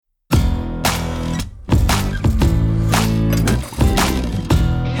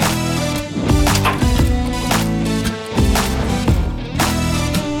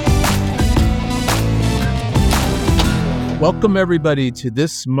Welcome, everybody, to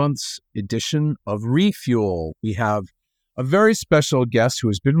this month's edition of Refuel. We have a very special guest who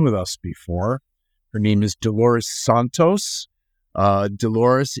has been with us before. Her name is Dolores Santos.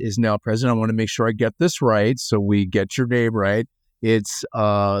 Dolores is now president. I want to make sure I get this right, so we get your name right. It's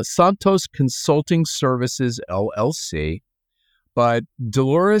Santos Consulting Services, LLC. But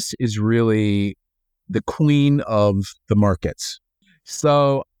Dolores is really the queen of the markets.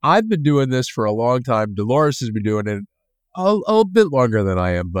 So I've been doing this for a long time. Dolores has been doing it a bit longer than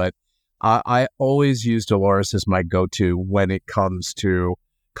I am, but I always use Dolores as my go-to when it comes to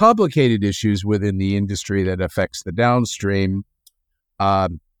complicated issues within the industry that affects the downstream.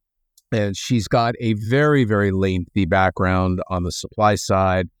 And she's got a very, very lengthy background on the supply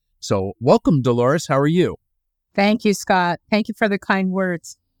side. So welcome, Dolores. How are you? Thank you, Scott. Thank you for the kind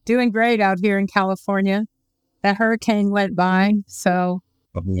words. Doing great out here in California. That hurricane went by, so...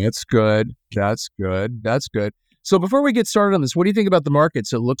 That's good. That's good. That's good. So before we get started on this, what do you think about the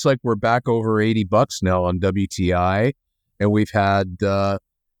markets? It looks like we're back over $80 now on WTI, and we've had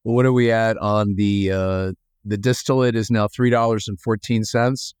what are we at on the distillate is now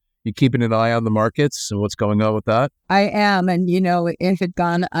 $3.14. You keeping an eye on the markets and what's going on with that? I am, and it had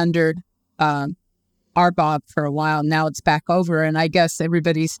gone under RBOB for a while. Now it's back over, and I guess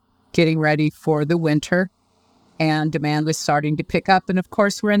everybody's getting ready for the winter, and demand was starting to pick up. And of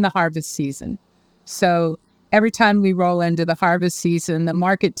course, we're in the harvest season, so every time we roll into the harvest season, the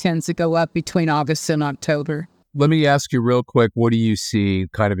market tends to go up between August and October. Let me ask you real quick, what do you see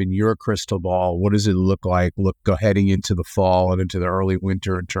kind of in your crystal ball? What does it look like heading into the fall and into the early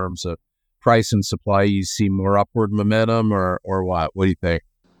winter in terms of price and supply? You see more upward momentum or what? What do you think?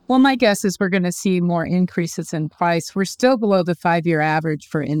 Well, my guess is we're going to see more increases in price. We're still below the 5-year average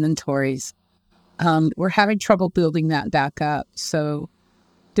for inventories. We're having trouble building that back up. So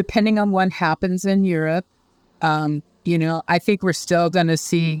depending on what happens in Europe, I think we're still going to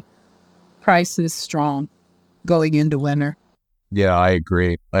see prices strong going into winter. Yeah, I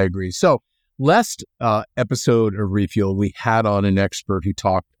agree. So last episode of Refuel, we had on an expert who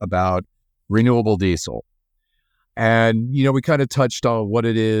talked about renewable diesel. And, we kind of touched on what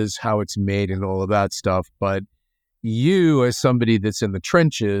it is, how it's made and all of that stuff. But you, as somebody that's in the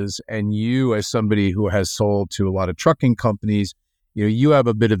trenches, and you as somebody who has sold to a lot of trucking companies, you have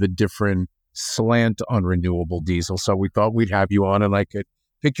a bit of a different slant on renewable diesel. So we thought we'd have you on and I could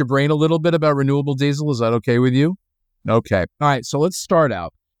pick your brain a little bit about renewable diesel. Is that okay with you? Okay. All right. So let's start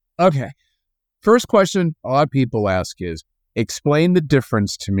out. Okay. First question a lot of people ask is, explain the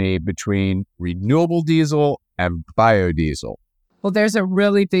difference to me between renewable diesel and biodiesel. Well, there's a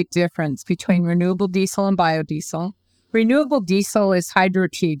really big difference between renewable diesel and biodiesel. Renewable diesel is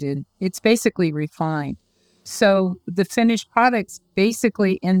hydrotreated. It's basically refined. So the finished product's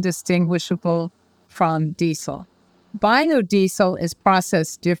basically indistinguishable from diesel. Biodiesel is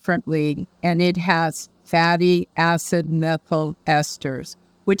processed differently, and it has fatty acid methyl esters,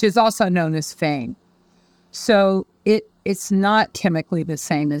 which is also known as FAME. So it's not chemically the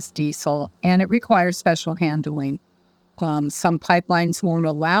same as diesel, and it requires special handling. Some pipelines won't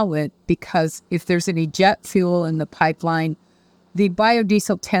allow it because if there's any jet fuel in the pipeline, the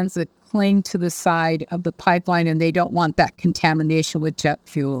biodiesel tends to cling to the side of the pipeline, and they don't want that contamination with jet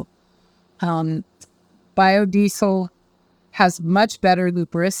fuel. Biodiesel has much better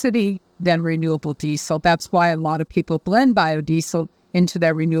lubricity than renewable diesel. That's why a lot of people blend biodiesel into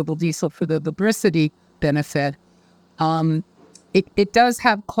their renewable diesel for the lubricity benefit. It does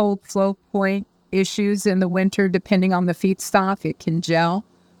have cold flow point issues in the winter, depending on the feedstock. It can gel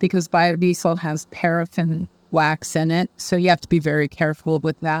because biodiesel has paraffin wax in it, so you have to be very careful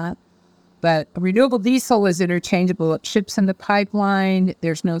with that. But renewable diesel is interchangeable. It ships in the pipeline.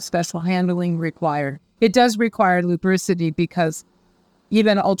 There's no special handling required. It does require lubricity because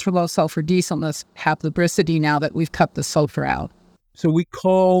even ultra-low sulfur diesel must have lubricity now that we've cut the sulfur out. So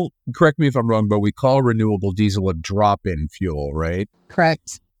correct me if I'm wrong, but we call renewable diesel a drop-in fuel, right?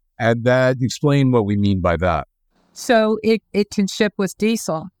 Correct. And explain what we mean by that. So it can ship with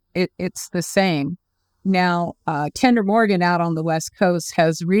diesel. It's the same. Now, Kinder Morgan out on the West Coast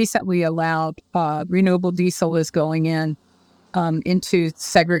has recently allowed renewable diesel is going into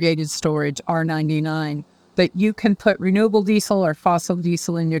segregated storage, R99. But you can put renewable diesel or fossil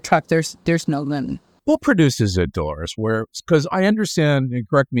diesel in your truck. There's no limit. What produces it, Dolores? Because I understand, and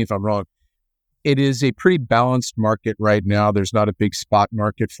correct me if I'm wrong, it is a pretty balanced market right now. There's not a big spot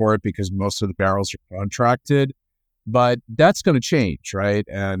market for it because most of the barrels are contracted. But that's going to change, right?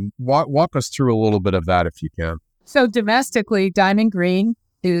 And walk us through a little bit of that if you can. So domestically, Diamond Green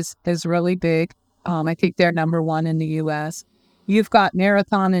is really big. I think they're number one in the U.S. You've got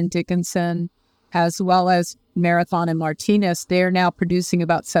Marathon and Dickinson. as well as Marathon and Martinez. They're now producing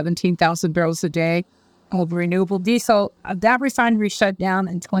about 17,000 barrels a day of renewable diesel. That refinery shut down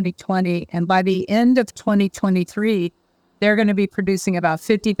in 2020, and by the end of 2023, they're going to be producing about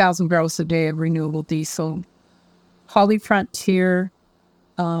 50,000 barrels a day of renewable diesel. HollyFrontier,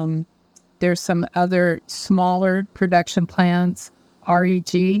 there's some other smaller production plants.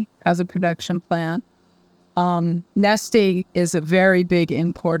 REG has a production plant. Neste is a very big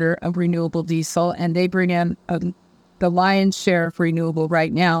importer of renewable diesel, and they bring in the lion's share of renewable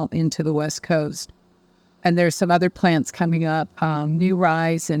right now into the West Coast. And there's some other plants coming up, New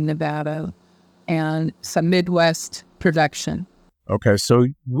Rise in Nevada, and some Midwest production. Okay, so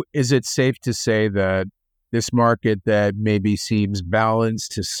is it safe to say that this market that maybe seems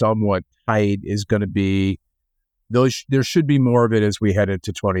balanced to somewhat tight is going to be, there should be more of it as we head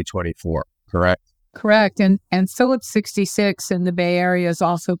into 2024, correct? Correct. And Phillips 66 in the Bay Area is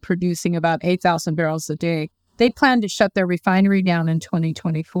also producing about 8,000 barrels a day. They plan to shut their refinery down in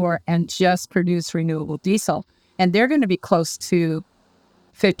 2024 and just produce renewable diesel. And they're going to be close to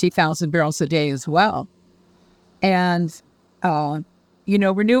 50,000 barrels a day as well. And,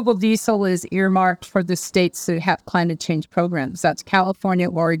 renewable diesel is earmarked for the states that have climate change programs. That's California,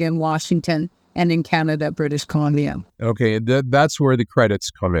 Oregon, Washington, and in Canada, British Columbia. Okay, that's where the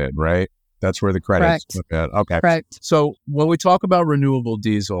credits come in, right? That's where the credits come in. Okay. Correct. So when we talk about renewable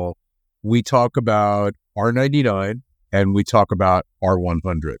diesel, we talk about R99 and we talk about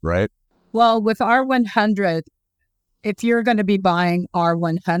R100, right? Well, with R100, if you're going to be buying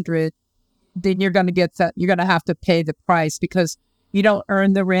R100, then you're going to have to pay the price because you don't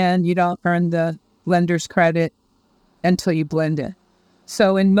earn the RIN, you don't earn the lender's credit until you blend it.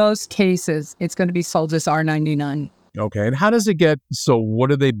 So in most cases, it's going to be sold as R99. Okay, and how does it get, so what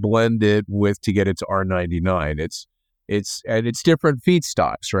do they blend it with to get it to R99? It's different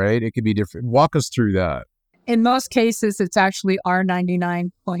feedstocks, right? It could be different. Walk us through that. In most cases, it's actually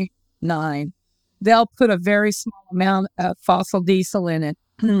R99.9. They'll put a very small amount of fossil diesel in it,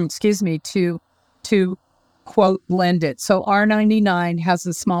 to quote, blend it. So R99 has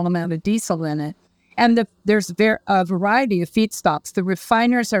a small amount of diesel in it. And there's a variety of feedstocks. The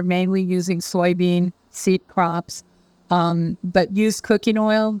refiners are mainly using soybean seed crops, but used cooking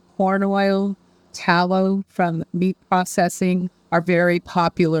oil, corn oil, tallow from meat processing are very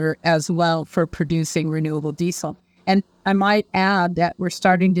popular as well for producing renewable diesel. And I might add that we're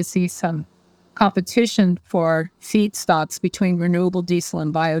starting to see some competition for feedstocks between renewable diesel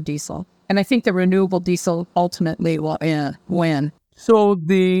and biodiesel. And I think the renewable diesel ultimately will win. So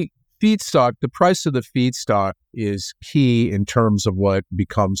the feedstock, the price of the feedstock is key in terms of what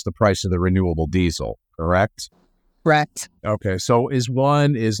becomes the price of the renewable diesel, correct? Correct. Okay, so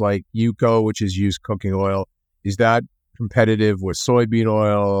one is like UCO, which is used cooking oil. Is that competitive with soybean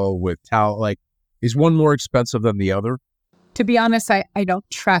oil, with tallow? Like, is one more expensive than the other? To be honest, I don't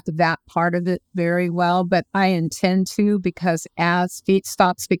track that part of it very well, but I intend to, because as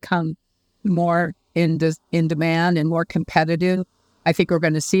feedstocks become more in demand and more competitive, I think we're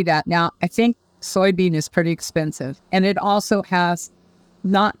going to see that. Now, I think soybean is pretty expensive, and it also has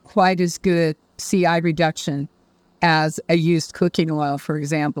not quite as good CI reduction as a used cooking oil, for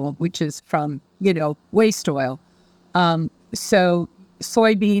example, which is from, waste oil. So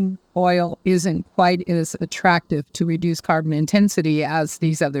soybean oil isn't quite as attractive to reduce carbon intensity as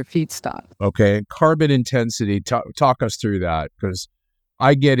these other feedstocks. Okay, carbon intensity, talk us through that, because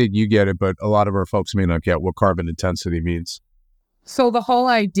I get it, you get it, but a lot of our folks may not get what carbon intensity means. So the whole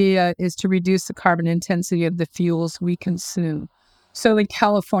idea is to reduce the carbon intensity of the fuels we consume. So in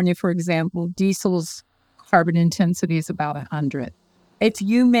California, for example, diesel's carbon intensity is about 100. If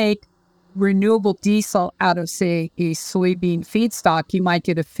you make renewable diesel out of, say, a soybean feedstock, you might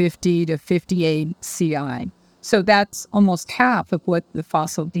get a 50 to 58 CI. So that's almost half of what the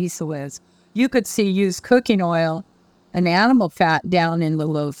fossil diesel is. You could see used cooking oil and animal fat down in the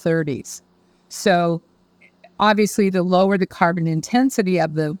low 30s. So obviously, the lower the carbon intensity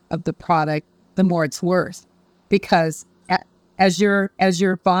of the product, the more it's worth, because as you're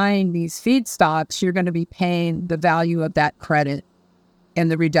buying these feedstocks, you're going to be paying the value of that credit and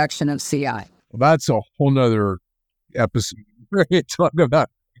the reduction of CI. Well, that's a whole nother episode. We're going to talk about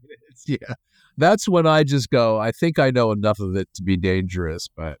it. Yeah, that's when I just go, I think I know enough of it to be dangerous,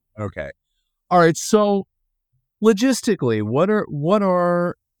 but okay. All right. So logistically,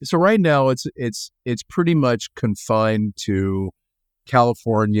 so right now it's pretty much confined to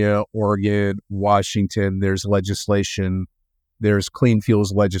California, Oregon, Washington. There's legislation. There's clean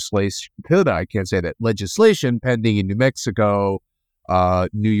fuels legislation. I can't say that. Legislation pending in New Mexico,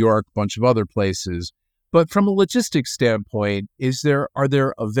 New York, a bunch of other places. But from a logistics standpoint, are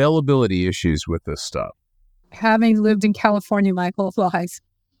there availability issues with this stuff? Having lived in California my whole life,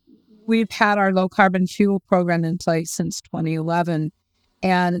 we've had our low carbon fuel program in place since 2011.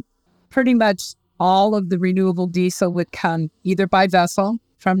 And pretty much all of the renewable diesel would come either by vessel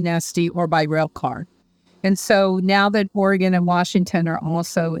from Neste or by rail car. And so now that Oregon and Washington are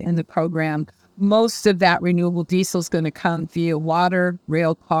also in the program, most of that renewable diesel is going to come via water,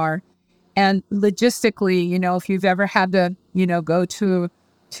 rail car. And logistically, if you've ever had to, go to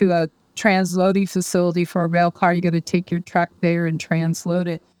a transloading facility for a rail car, you got to take your truck there and transload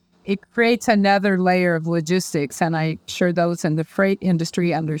it. It creates another layer of logistics, and I'm sure those in the freight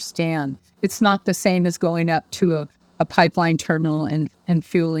industry understand. It's not the same as going up to a pipeline terminal and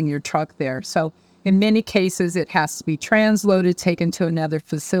fueling your truck there. So in many cases, it has to be transloaded, taken to another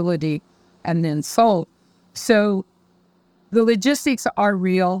facility, and then sold. So the logistics are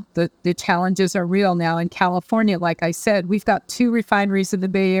real. The challenges are real now. In California, like I said, we've got 2 refineries in the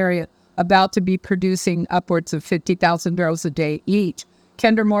Bay Area about to be producing upwards of 50,000 barrels a day each.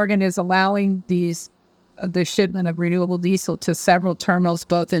 Kinder Morgan is allowing the shipment of renewable diesel to several terminals,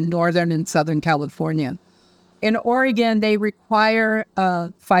 both in Northern and Southern California. In Oregon, they require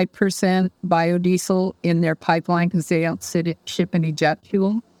 5% biodiesel in their pipeline because they don't ship any jet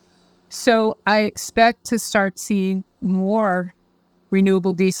fuel. So I expect to start seeing more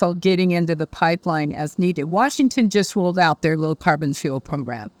renewable diesel getting into the pipeline as needed. Washington just rolled out their low carbon fuel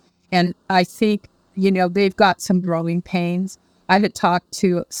program. And I think, they've got some growing pains. I had talked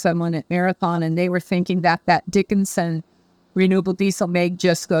to someone at Marathon, and they were thinking that Dickinson renewable diesel may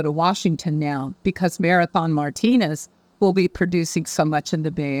just go to Washington now because Marathon Martinez will be producing so much in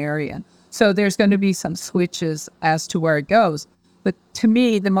the Bay Area. So there's going to be some switches as to where it goes. But to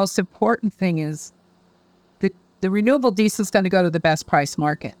me, the most important thing is the renewable diesel is going to go to the best price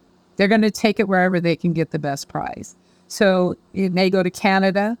market. They're going to take it wherever they can get the best price. So it may go to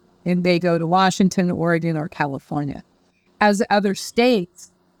Canada, it may go to Washington, Oregon, or California. As other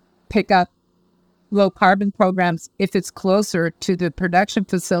states pick up low carbon programs, if it's closer to the production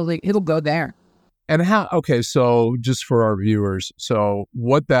facility, it'll go there. And so just for our viewers, so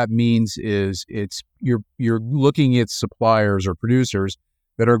what that means is you're looking at suppliers or producers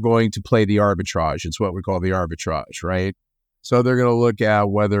that are going to play the arbitrage. It's what we call the arbitrage, right? So they're going to look at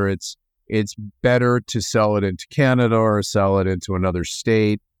whether it's better to sell it into Canada or sell it into another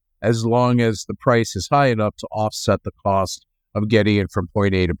state, as long as the price is high enough to offset the cost of getting it from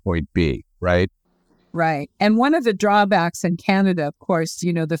point A to point B, right? Right. And one of the drawbacks in Canada, of course,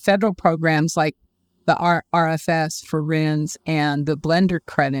 the federal programs like the RFS for RINs and the blender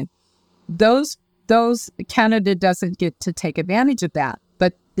credit, those Canada doesn't get to take advantage of that,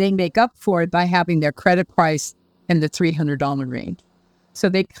 but they make up for it by having their credit price in the $300 range. So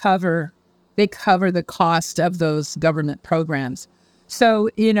they cover the cost of those government programs. So,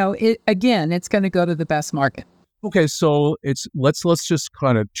 it's going to go to the best market. Okay, so let's just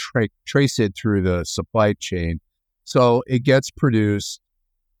kind of trace it through the supply chain. So it gets produced,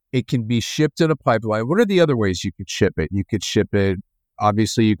 it can be shipped in a pipeline. What are the other ways you could ship it? You could ship it,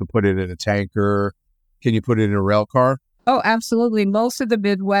 obviously you could put it in a tanker. Can you put it in a rail car? Oh, absolutely. Most of the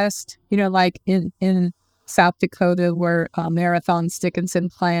Midwest, like in South Dakota where Marathon's Dickinson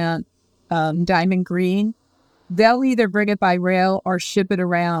plant, Diamond Green, they'll either bring it by rail or ship it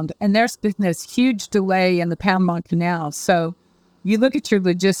around. And there's been this huge delay in the Panama Canal. So you look at your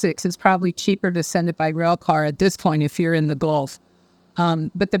logistics, it's probably cheaper to send it by rail car at this point if you're in the Gulf.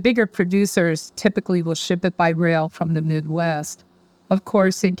 But the bigger producers typically will ship it by rail from the Midwest. Of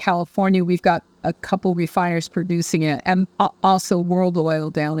course, in California, we've got a couple refiners producing it. And also World Oil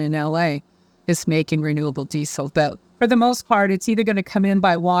down in LA is making renewable diesel. But for the most part, it's either going to come in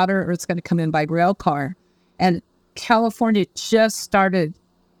by water or it's going to come in by rail car. And California just started,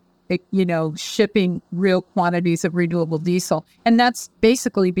 shipping real quantities of renewable diesel. And that's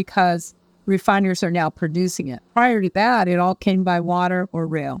basically because refiners are now producing it. Prior to that, it all came by water or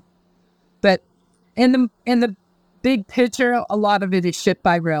rail. But in the big picture, a lot of it is shipped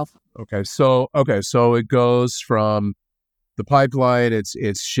by rail. So it goes from the pipeline,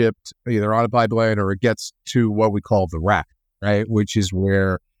 it's shipped either on a pipeline or it gets to what we call the rack, right? Which is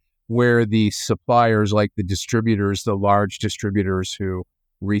where the suppliers, like the distributors, the large distributors who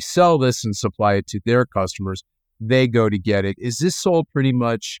resell this and supply it to their customers, they go to get it. Is this sold pretty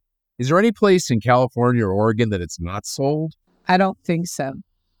much? Is there any place in California or Oregon that it's not sold? I don't think so.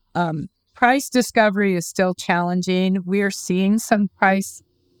 Price discovery is still challenging. We are seeing some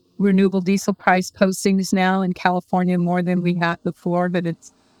renewable diesel price postings now in California more than we had before, but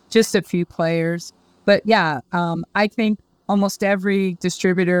it's just a few players. But yeah, I think almost every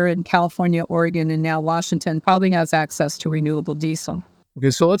distributor in California, Oregon, and now Washington probably has access to renewable diesel.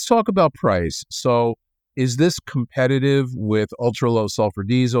 Okay, so let's talk about price. So is this competitive with ultra low sulfur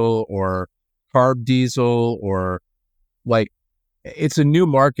diesel or carb diesel, or like, it's a new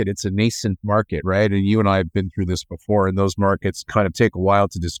market, it's a nascent market, right? And you and I have been through this before, and those markets kind of take a while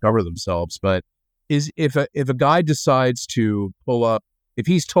to discover themselves. But if a guy decides to pull up, if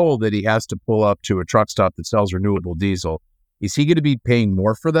he's told that he has to pull up to a truck stop that sells renewable diesel, is he going to be paying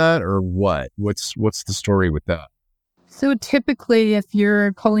more for that, or what? What's the story with that? So typically, if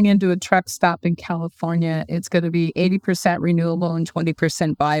you're pulling into a truck stop in California, it's going to be 80% renewable and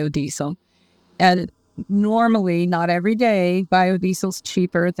 20% biodiesel. And normally, not every day, biodiesel's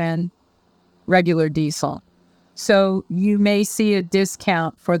cheaper than regular diesel. So you may see a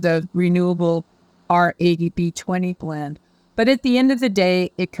discount for the renewable R80B20 blend. But at the end of the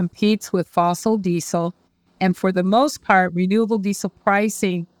day, it competes with fossil diesel. And for the most part, renewable diesel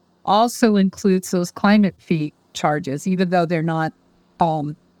pricing also includes those climate fee charges, even though they're not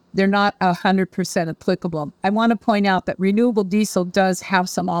 100% applicable. I want to point out that renewable diesel does have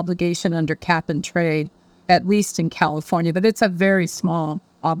some obligation under cap and trade, at least in California, but it's a very small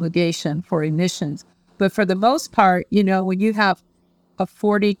obligation for emissions. But for the most part, when you have a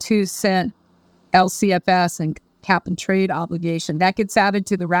 42-cent LCFS and cap and trade obligation, that gets added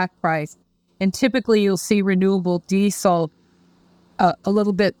to the rack price. And typically you'll see renewable diesel a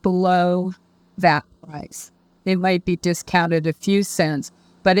little bit below that price. It might be discounted a few cents,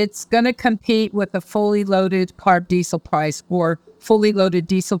 but it's going to compete with a fully loaded carb diesel price or fully loaded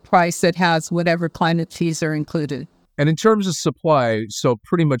diesel price that has whatever climate fees are included. And in terms of supply, so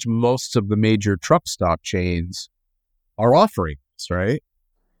pretty much most of the major truck stop chains are offering this, right?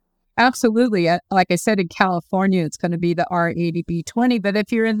 Absolutely. Like I said, in California, it's going to be the R80B20. But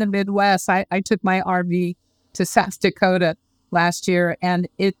if you're in the Midwest, I took my RV to South Dakota last year, and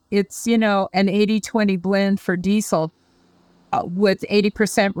it's an 80-20 blend for diesel with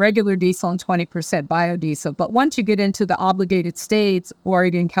 80% regular diesel and 20% biodiesel. But once you get into the obligated states,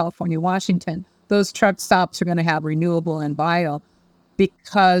 Oregon, California, Washington, those truck stops are going to have renewable and bio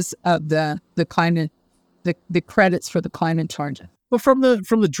because of the climate, the credits for the climate charges. Well, from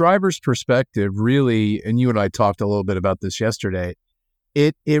the driver's perspective, really, and you and I talked a little bit about this yesterday,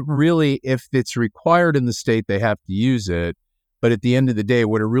 it really, if it's required in the state, they have to use it. But at the end of the day,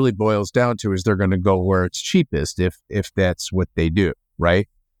 what it really boils down to is they're going to go where it's cheapest if that's what they do, right?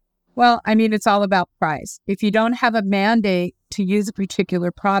 Well, it's all about price. If you don't have a mandate to use a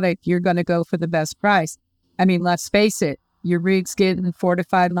particular product, you're going to go for the best price. Let's face it, your rig's getting 4 to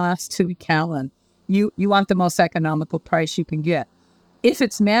 5 miles to a gallon. You want the most economical price you can get. If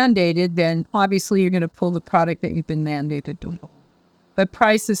it's mandated, then obviously you're going to pull the product that you've been mandated to pull. But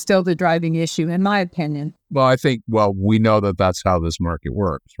price is still the driving issue, in my opinion. Well, we know that that's how this market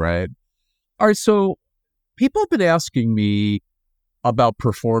works, right? All right, so people have been asking me about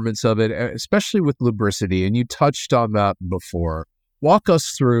performance of it, especially with lubricity, and you touched on that before. Walk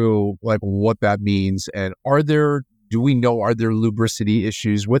us through what that means, and are there lubricity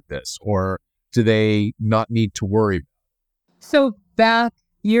issues with this, or do they not need to worry? So back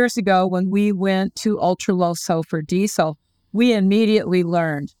years ago, when we went to ultra low sulfur diesel, we immediately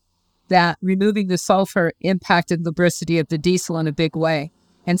learned that removing the sulfur impacted lubricity of the diesel in a big way.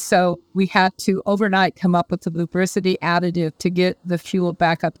 And so we had to overnight come up with a lubricity additive to get the fuel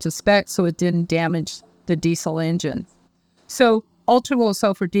back up to spec so it didn't damage the diesel engine. So ultra low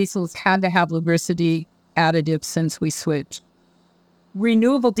sulfur diesels had to have lubricity additives since we switched.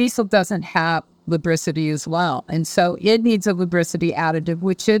 Renewable diesel doesn't have lubricity as well. And so it needs a lubricity additive,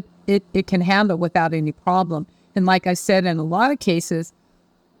 which it can handle without any problem. And like I said, in a lot of cases,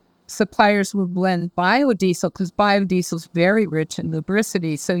 suppliers will blend biodiesel because biodiesel is very rich in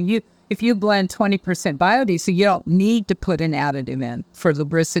lubricity. So if you blend 20% biodiesel, you don't need to put an additive in for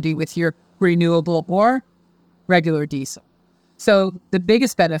lubricity with your renewable or regular diesel. So the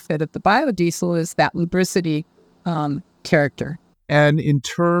biggest benefit of the biodiesel is that lubricity character. And in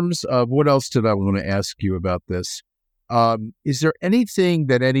terms of what else did I want to ask you about this? Is there anything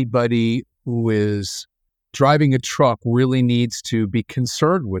that anybody who is driving a truck really needs to be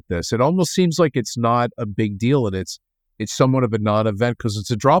concerned with this? It almost seems like it's not a big deal, and it's somewhat of a non-event because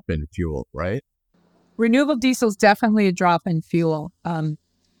it's a drop-in fuel, right? Renewable diesel is definitely a drop-in fuel.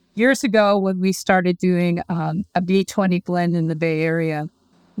 Years ago, when we started doing a B20 blend in the Bay Area,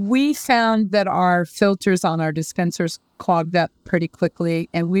 we found that our filters on our dispensers clogged up pretty quickly,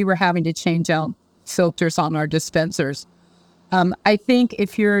 and we were having to change out filters on our dispensers. I think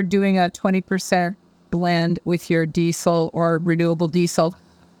if you're doing a 20% blend with your diesel or renewable diesel,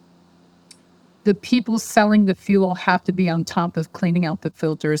 the people selling the fuel have to be on top of cleaning out the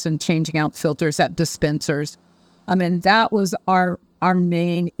filters and changing out filters at dispensers. I mean, that was our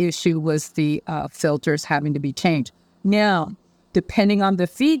main issue, was the filters having to be changed. Now, depending on the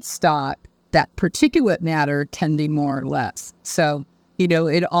feedstock, that particulate matter can be more or less. So,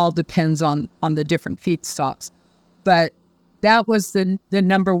 it all depends on the different feedstocks. But that was the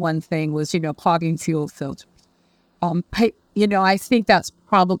number one thing was, clogging fuel filters. I think that's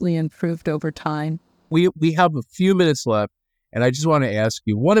probably improved over time. We have a few minutes left, and I just want to ask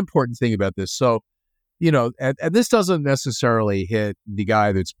you one important thing about this. So, and this doesn't necessarily hit the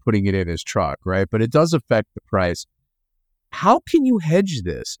guy that's putting it in his truck, right? But it does affect the price. How can you hedge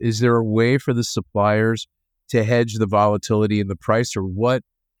this? Is there a way for the suppliers to hedge the volatility in the price, or what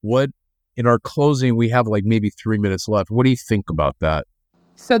in our closing, we have like maybe 3 minutes left. What do you think about that?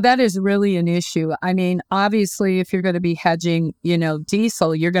 So that is really an issue. I mean, obviously, if you're going to be hedging,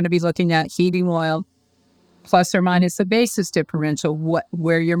 diesel, you're going to be looking at heating oil plus or minus the basis differential,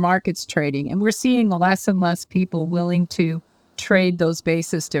 where your market's trading. And we're seeing less and less people willing to trade those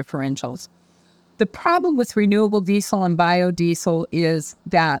basis differentials. The problem with renewable diesel and biodiesel is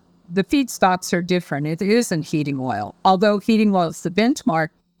that the feedstocks are different. It isn't heating oil. Although heating oil is the benchmark,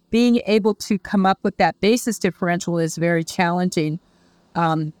 being able to come up with that basis differential is very challenging.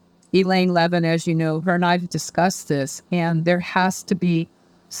 Elaine Levin, as you know, her and I have discussed this, and there has to be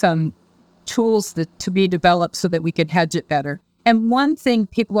some tools to be developed so that we can hedge it better. And one thing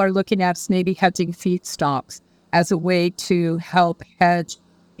people are looking at is maybe hedging feedstocks as a way to help hedge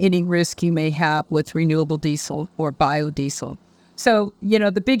any risk you may have with renewable diesel or biodiesel. So,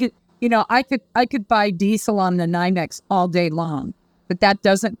 I could buy diesel on the NYMEX all day long, but that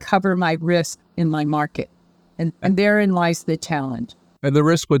doesn't cover my risk in my market. And therein lies the challenge. And the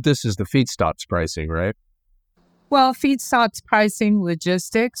risk with this is the feedstocks pricing, right? Well, feedstocks pricing,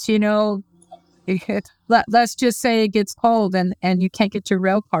 logistics, let's just say it gets cold and you can't get your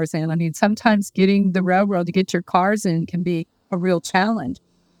rail cars in. I mean, sometimes getting the railroad to get your cars in can be a real challenge.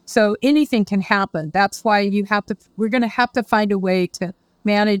 So anything can happen. That's why we're going to have to find a way to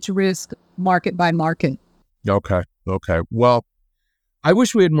manage risk market by market. Okay. Well, I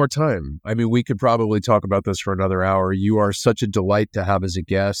wish we had more time. I mean, we could probably talk about this for another hour. You are such a delight to have as a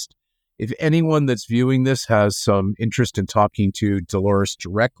guest. If anyone that's viewing this has some interest in talking to Dolores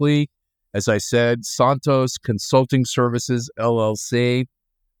directly, as I said, Santos Consulting Services, LLC,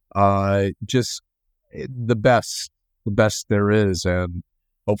 just the best there is. And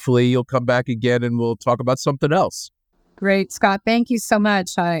hopefully you'll come back again and we'll talk about something else. Great, Scott. Thank you so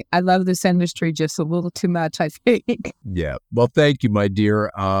much. I love this industry just a little too much, I think. Yeah. Well, thank you, my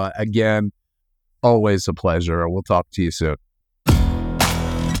dear. Again, always a pleasure. We'll talk to you soon.